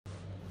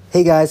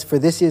Hey guys, for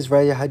this year's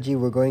Raya Haji,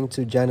 we're going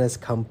to Janna's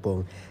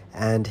Kampung.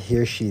 And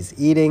here she's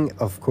eating,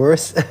 of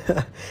course.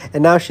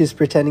 And now she's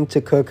pretending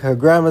to cook her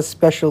grandma's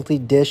specialty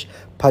dish,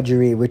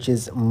 Berhari, which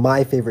is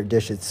my favorite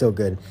dish. It's so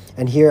good.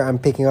 And here I'm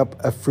picking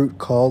up a fruit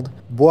called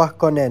Buah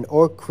Konen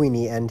or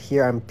Queenie. And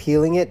here I'm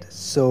peeling it.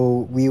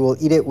 So we will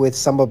eat it with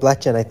sambal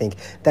belacan, I think.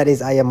 That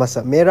is ayam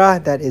masak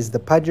merah. That is the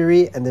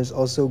Berhari. And there's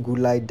also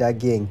gulai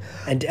daging.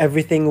 And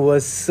everything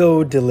was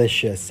so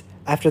delicious.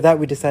 After that,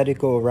 we decided to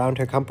go around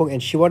her kampung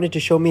and she wanted to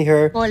show me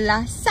her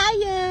sekolah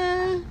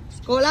saya.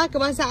 Sekolah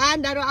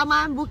Kebangsaan Darul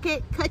Aman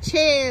Bukit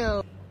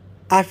Kecil.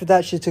 After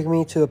that, she took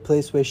me to a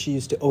place where she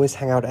used to always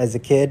hang out as a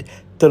kid,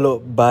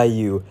 Teluk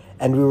Bayu.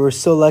 And we were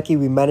so lucky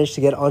we managed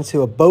to get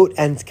onto a boat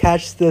and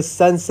catch the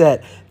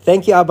sunset.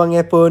 Thank you, Abang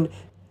Epun.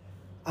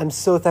 I'm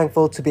so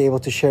thankful to be able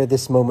to share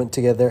this moment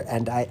together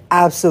and I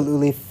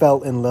absolutely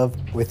fell in love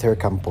with her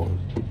kampung.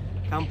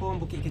 Kampung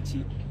Bukit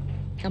Kecil.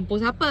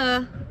 Kampung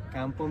siapa?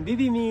 Kampung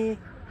Bibi Mi.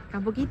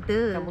 Kampung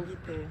kita. Kampung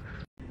kita.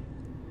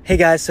 Hey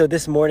guys, so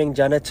this morning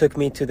Janna took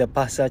me to the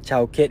Pasar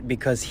Chowkit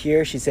because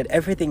here she said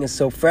everything is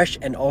so fresh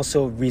and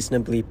also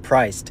reasonably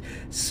priced.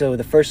 So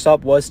the first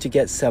stop was to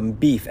get some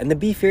beef, and the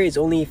beef here is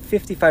only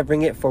 55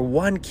 ringgit for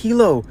 1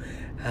 kilo.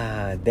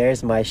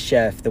 There's my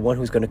chef, the one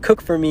who's going to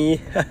cook for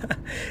me.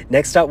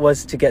 Next up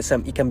was to get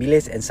some ikan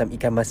bilis and some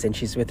ikan mas, and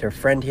she's with her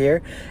friend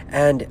here.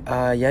 And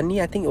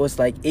Yanni, I think it was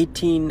like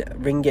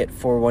 18 ringgit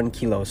for 1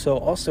 kilo, so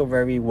also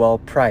very well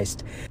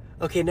priced.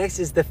 Okay, next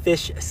is the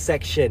fish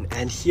section,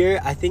 and here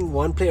I think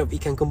one plate of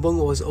ikan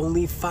kembung was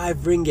only 5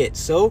 ringgit,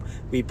 so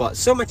we bought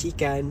so much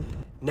ikan.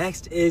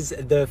 Next is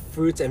the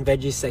fruits and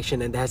veggies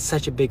section, and they had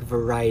such a big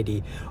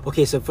variety.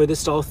 Okay, so for this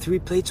stall, 3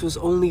 plates was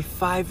only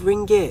 5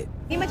 ringgit.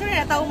 Ni macam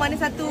mana nak tahu mana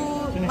satu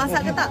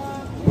masak ke tak?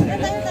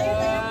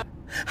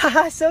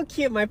 Haha, so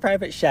cute, my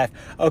private chef.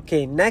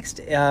 Okay,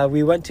 next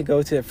we went to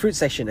go to the fruit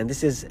section, and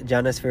this is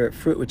Janna's favorite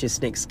fruit, which is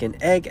snakeskin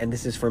egg, and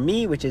this is for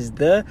me, which is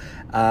the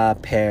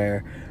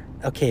pear.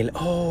 Okay,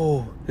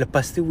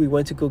 lepas tu we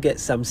went to go get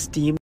some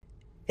steam.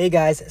 Hey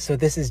guys, so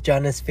this is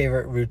Janna's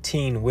favorite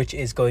routine, which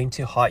is going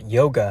to hot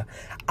yoga.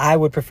 I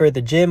would prefer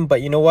the gym,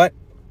 but you know what?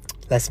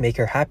 Let's make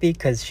her happy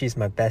because she's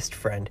my best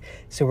friend.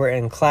 So we're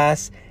in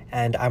class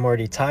and I'm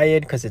already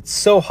tired because it's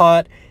so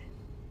hot.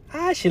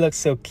 She looks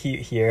so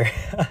cute here.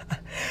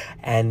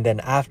 And then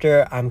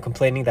after, I'm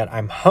complaining that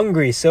I'm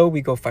hungry, so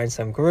we go find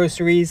some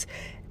groceries.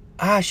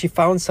 She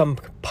found some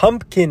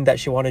pumpkin that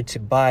she wanted to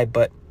buy,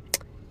 but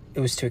it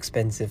was too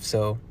expensive,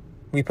 so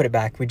we put it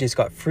back. We just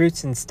got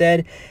fruits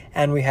instead,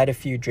 and we had a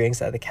few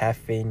drinks at the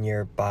cafe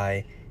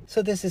nearby.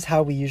 So this is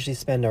how we usually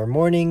spend our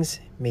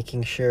mornings,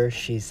 making sure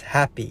she's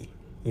happy.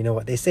 You know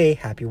what they say,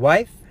 happy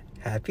wife,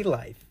 happy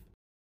life.